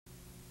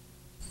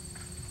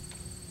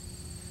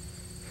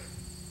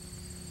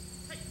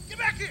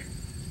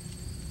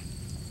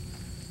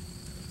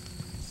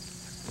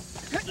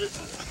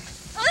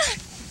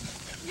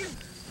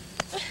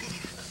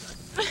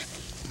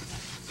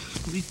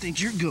think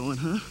you're going,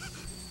 huh?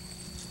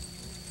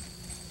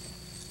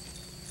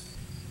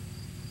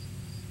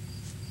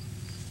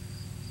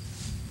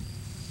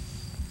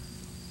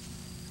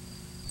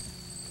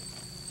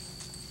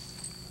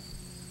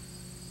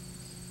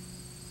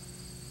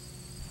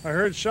 I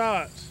heard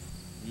shots.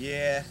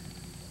 Yeah,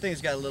 things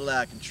got a little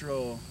out of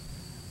control.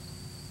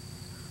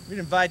 We'd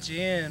invite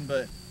you in,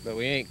 but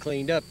we ain't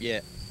cleaned up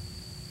yet.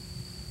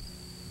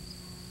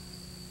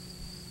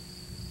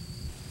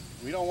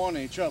 We don't want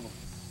any trouble.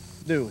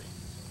 Do we?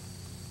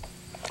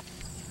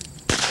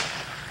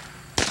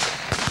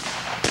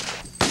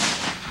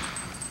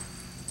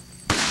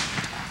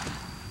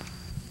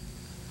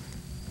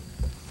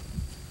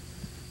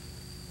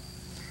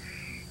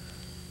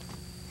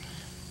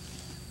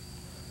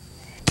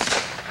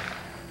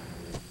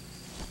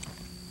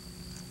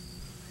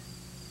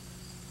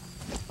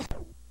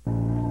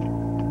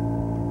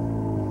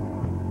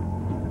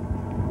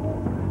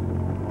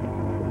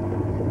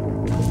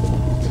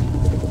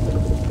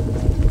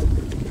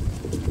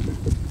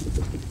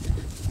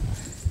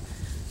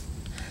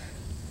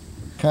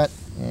 Cut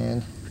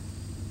and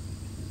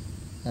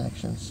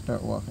action.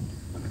 Start walking.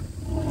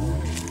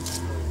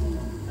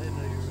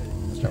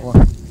 Start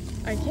walking.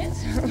 I can't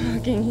start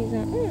walking. He's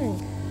not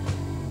moving.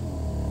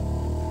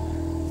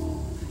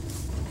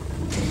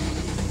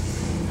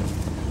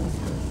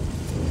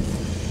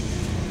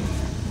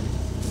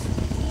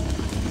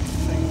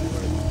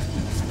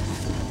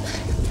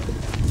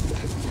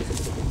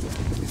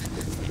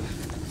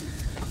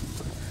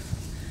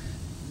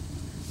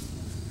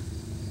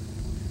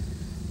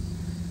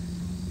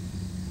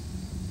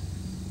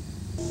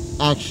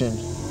 Action.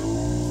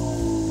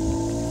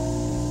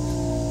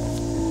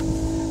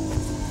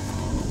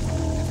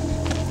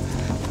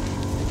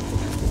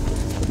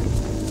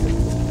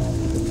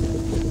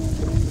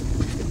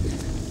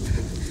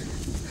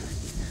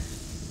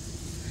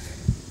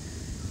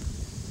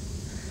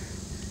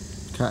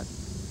 Cut.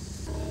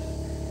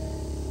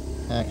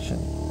 Action.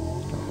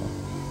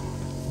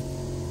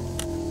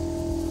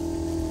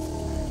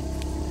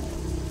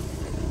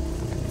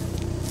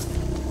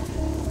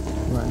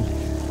 Run.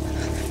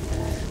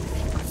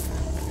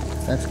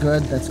 That's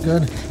good, that's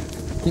good.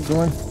 Keep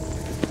going.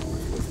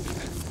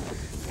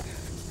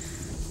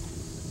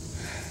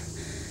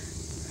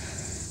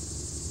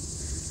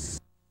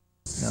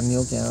 Now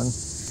kneel down.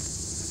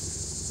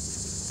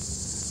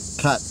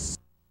 Cut.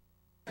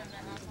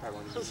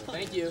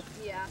 Thank you.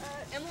 Yeah.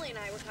 Emily and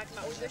I were talking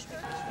about we wish we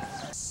could.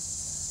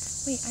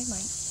 Wait, I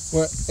might.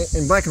 Well,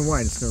 in black and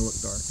white, it's going to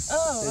look dark.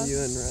 Oh. And you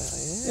and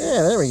Ryan.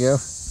 Yeah, there we go.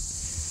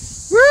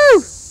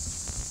 Woo!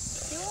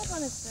 Feel up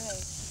on his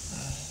face.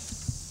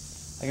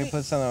 I can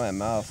put some in my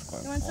mouth.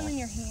 You want some in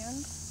your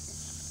hand?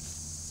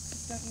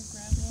 Don't you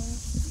grab one?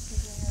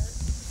 Because they hurt.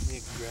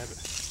 You can grab it.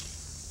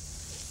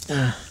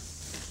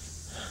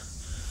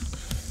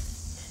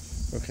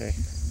 Okay.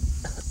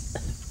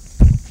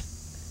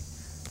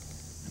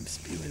 I'm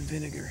spewing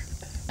vinegar.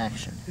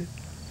 Action.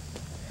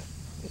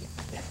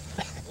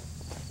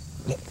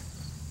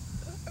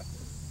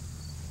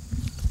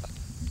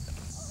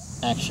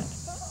 Action.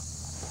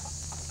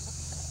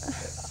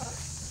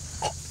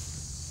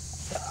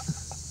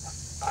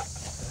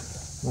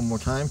 One more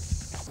time.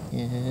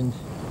 And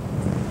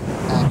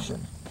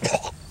action.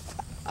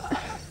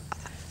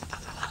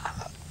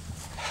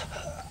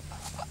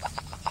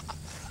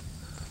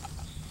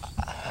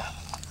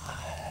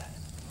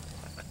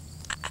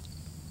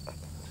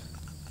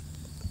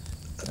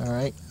 All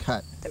right,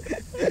 cut.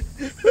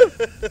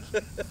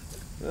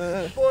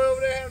 boy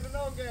over there having an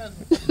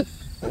orgasm.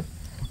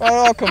 Well,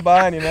 all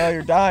combined, you know,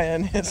 you're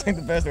dying. It's like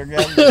the best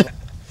orgasm.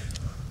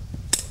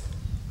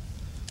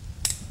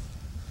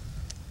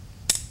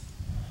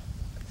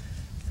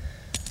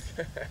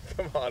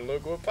 Come on,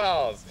 Luke, we'll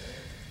pause.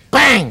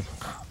 Bang!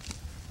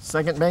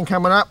 Second bang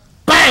coming up.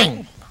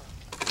 Bang!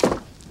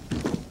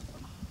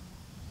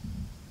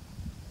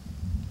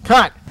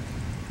 Cut!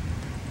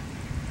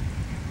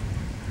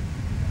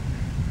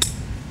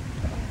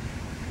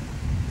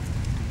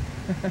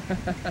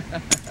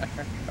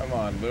 Come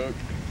on, Luke.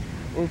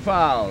 We'll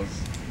pause.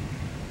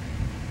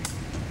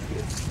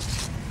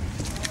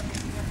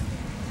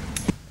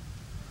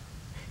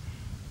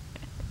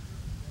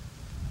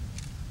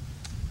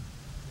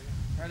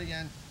 Try it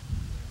again.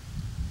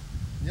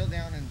 Kneel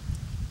down and...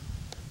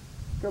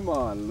 Come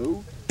on,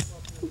 Luke.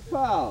 We'll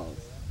pause.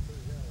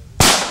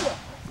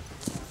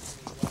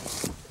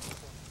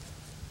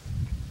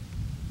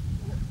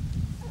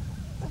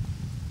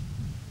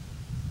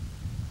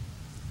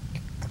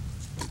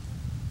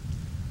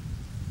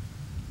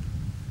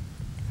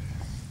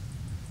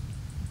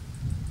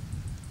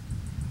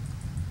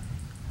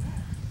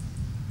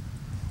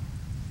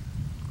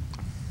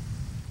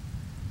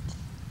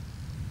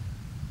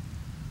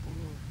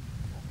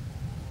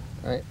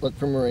 All right, look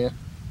for Maria.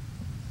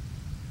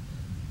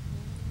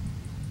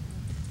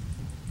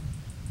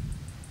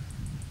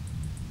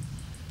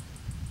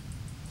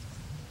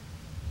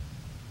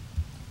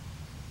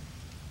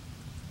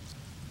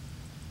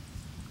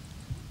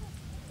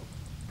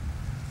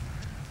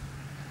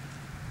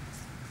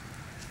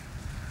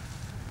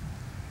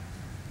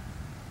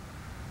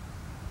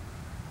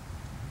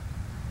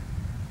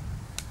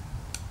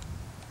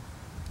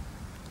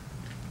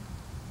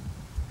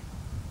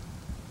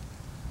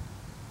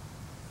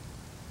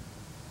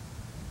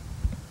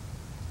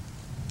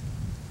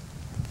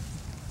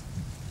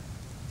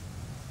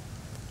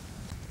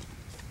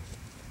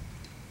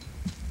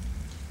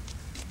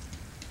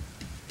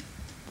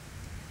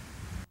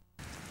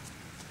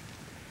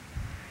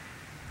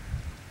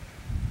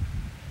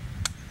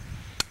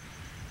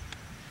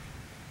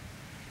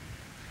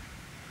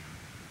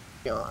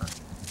 Yeah.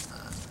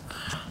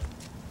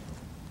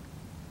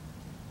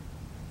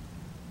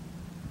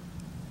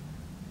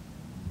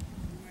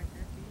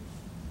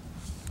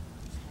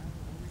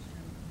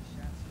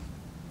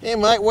 Hey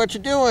Mike, what you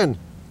doing?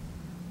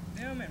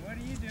 Filming, what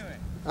are you doing?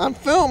 I'm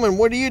filming.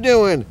 What are you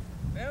doing?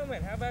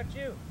 Filming, how about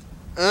you?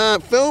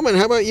 Filming.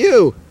 How about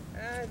you?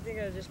 I think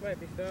I just might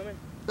be filming.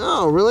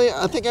 Oh, really?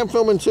 I think I'm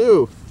filming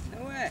too.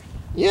 No way.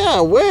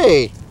 Yeah,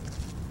 way.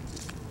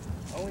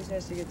 Always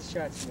has to get the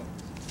shots wrong.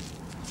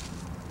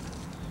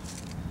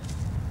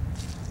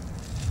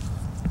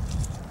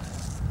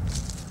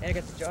 Hey, I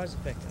got the Jaws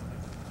effect on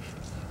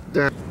it.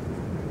 There.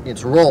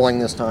 It's rolling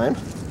this time.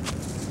 Here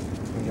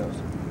he goes.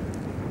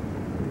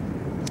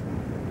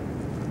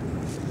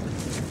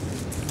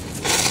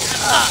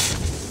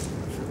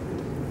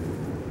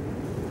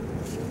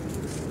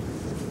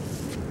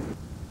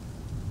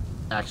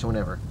 Action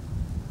whenever.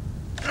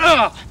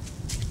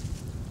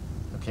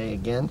 Okay,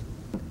 again.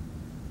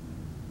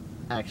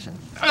 Action.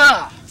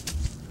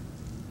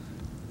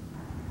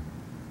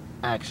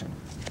 Action.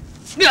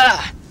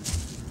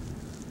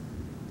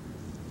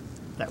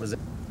 That was it.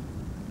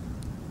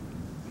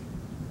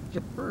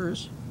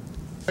 Jippers.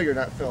 Oh, you're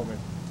not filming.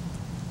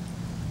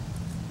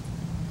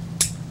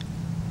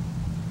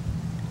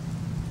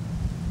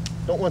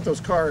 Don't want those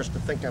cars to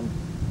think I'm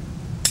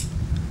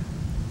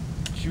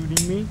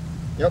Shooting me?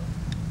 Yep.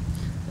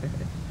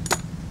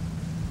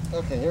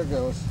 Okay, here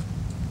goes.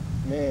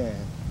 Man.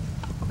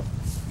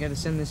 You gotta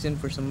send this in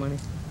for some money.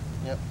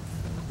 Yep.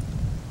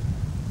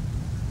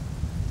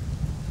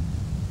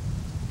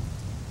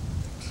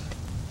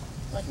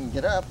 I can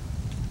get up.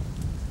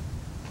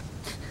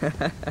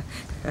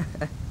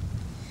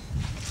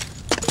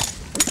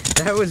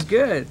 That was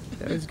good.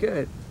 That was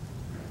good.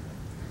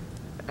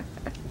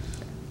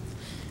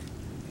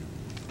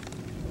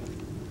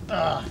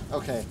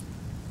 Okay.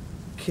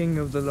 King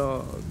of the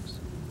logs.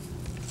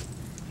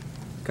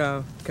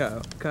 Cow,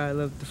 cow, Kyle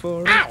of the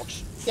forest.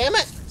 Ouch! Damn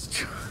it!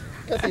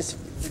 Got these.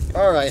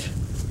 All right.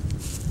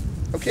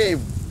 Okay.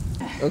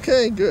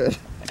 Okay. Good.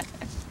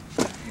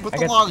 Put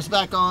the logs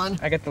back on.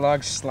 I got the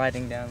logs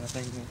sliding down the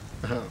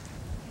thing.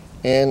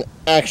 And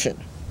action.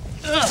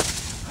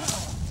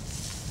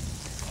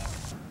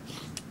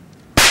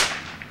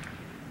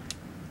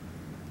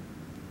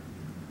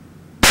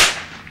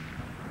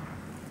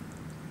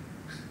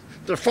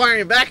 They're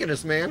firing back at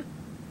us, man.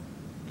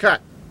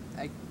 Cut.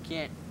 I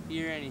can't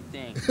hear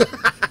anything.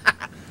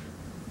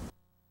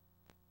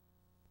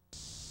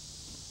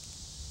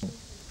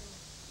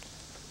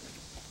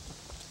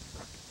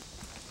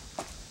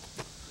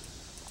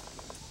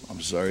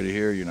 I'm sorry to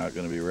hear you're not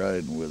going to be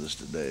riding with us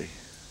today.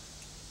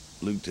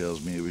 Luke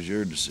tells me it was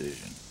your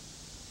decision.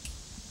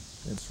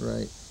 That's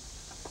right.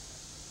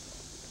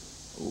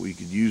 Well, we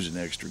could use an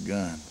extra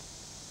gun.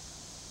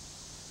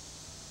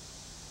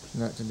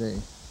 Not today.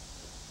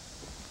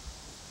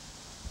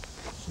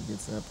 She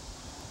gets up.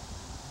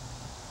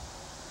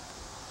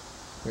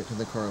 Wait till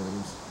the car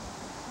leaves.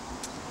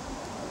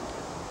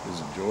 Is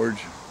it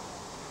George?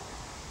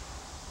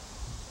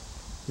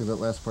 Do that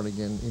last part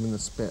again, even the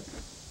spit.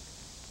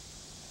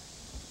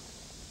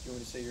 Do you want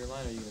me to say your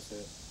line or are you going to say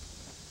it?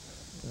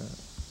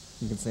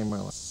 You can say my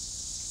line.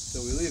 So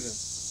we leave him.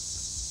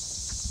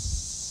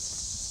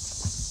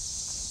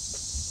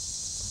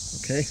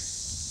 Okay.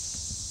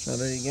 Try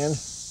that again.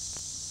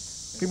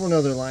 People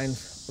know their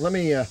lines. Let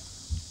me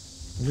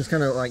just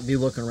kind of like be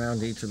looking around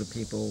to each of the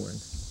people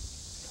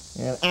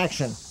and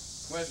action.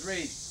 Where's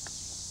Reed?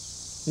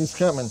 He's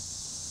coming.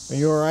 Are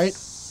you all right?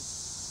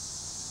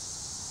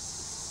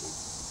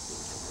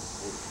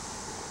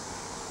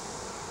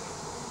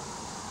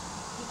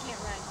 He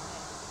can't ride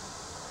today.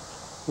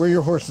 Where are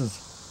your horses?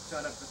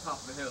 Shot up the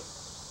top of the hill.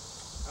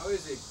 How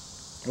is he?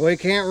 Well, he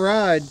can't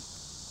ride.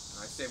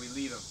 I say we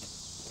leave him.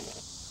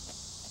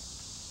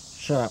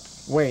 Shut up.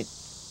 Wait.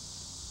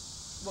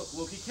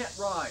 Look, he can't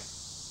ride.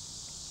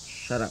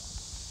 Shut up.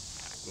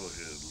 Go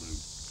ahead, Luke.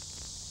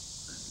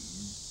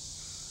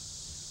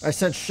 I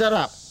said shut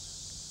up.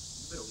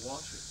 You better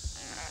watch it.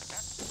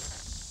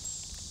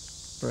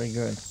 Very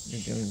good.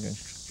 You're doing good.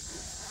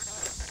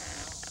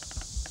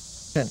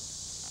 10.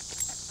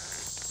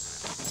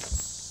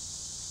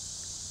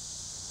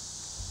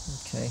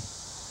 Okay.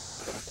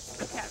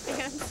 Tap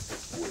dance.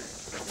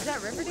 Is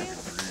that river dance?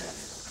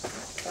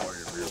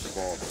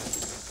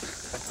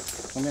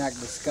 I mean, act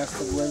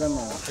disgusted with him,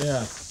 or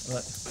Yeah.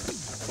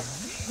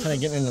 Kind of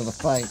getting into the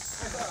fight.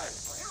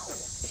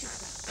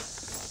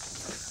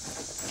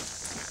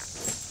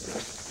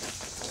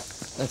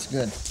 That's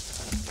good.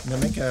 Now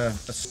make a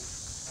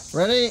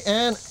ready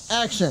and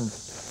action.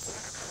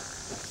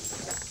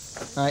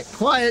 All right,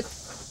 quiet.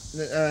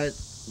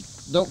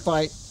 Don't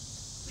fight.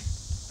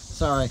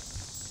 Sorry.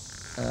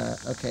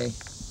 Okay.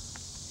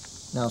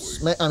 Now,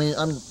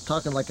 I'm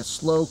talking like a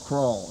slow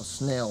crawl, a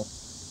snail.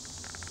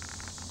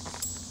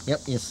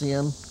 Yep, you see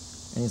him,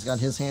 and he's got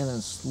his hand,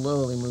 and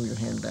slowly move your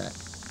hand back.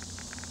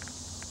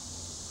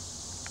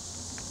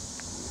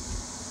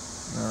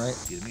 All right.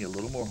 Give me a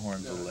little more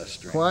horns, a little less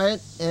strength.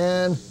 Quiet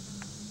and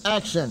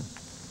action.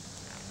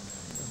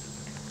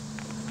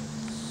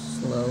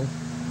 Slow.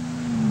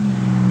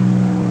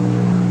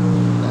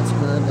 That's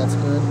good, that's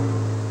good.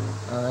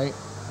 Alright,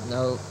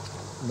 now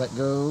let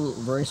go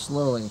very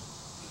slowly.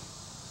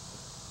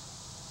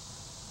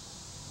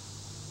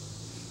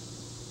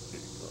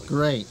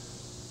 Great.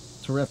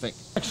 Terrific.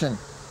 Action.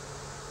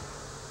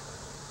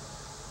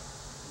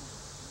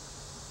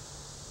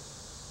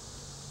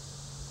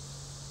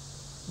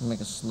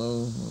 Make a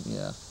slow move,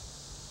 yeah.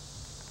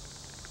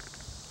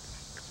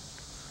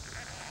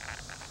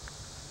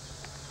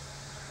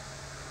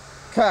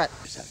 Cut.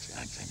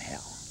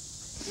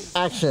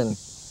 Action.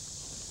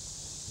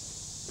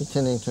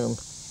 Pretending to him.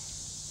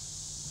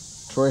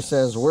 Troy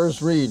says,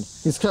 "Where's Reed?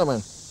 He's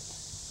coming.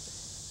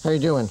 How you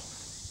doing?"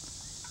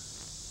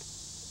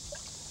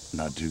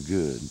 Not too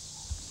good.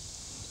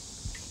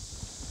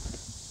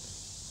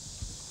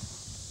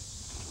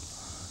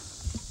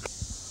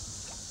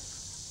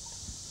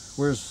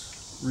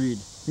 Where's Reed?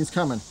 He's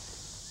coming.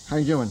 How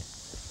you doing?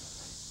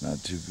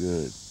 Not too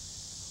good.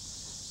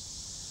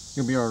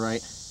 You'll be all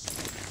right.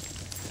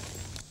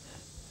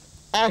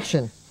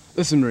 Action.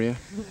 Listen, Maria,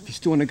 if you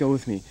still want to go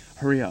with me,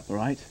 hurry up, all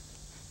right?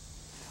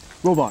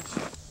 Robots.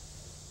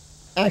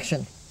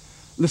 Action.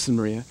 Listen,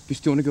 Maria, if you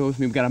still want to go with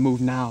me, we gotta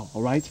move now,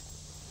 all right?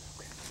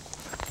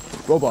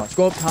 Robots,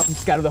 go up top and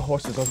scatter the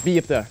horses. I'll be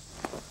up there.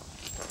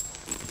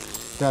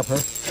 Grab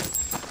her.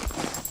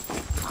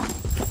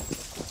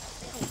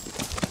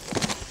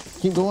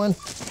 Keep going.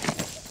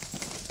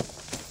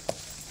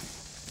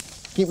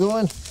 Keep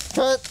going.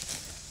 Cut.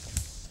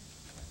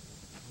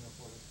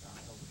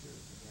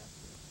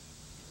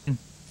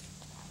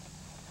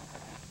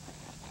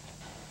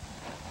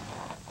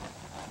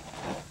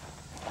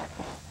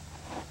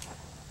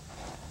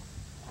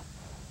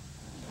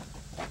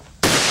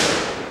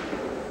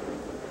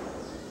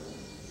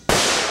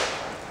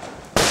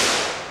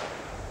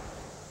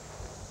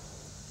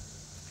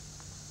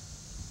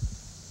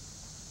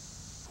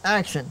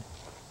 Action.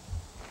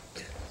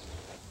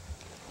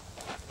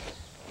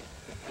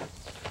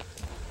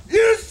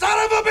 You son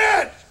of a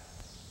bitch!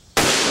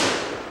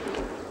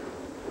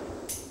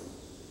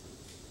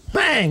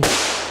 Bang!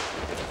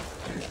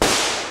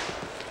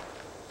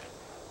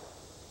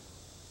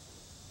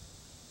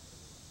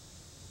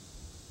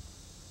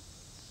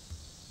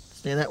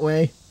 Stay that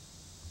way.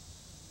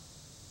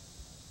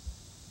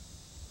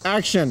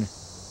 Action.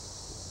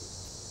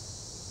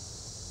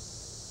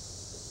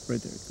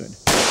 Right there, good.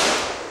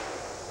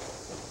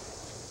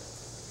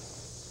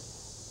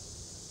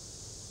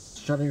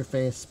 Shutter your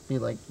face, be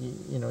like,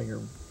 you know,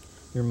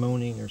 you're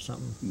moaning or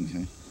something.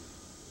 Okay.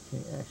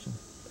 Okay, action.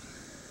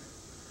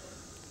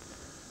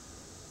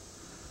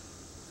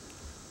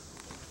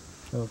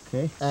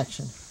 Okay,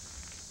 action.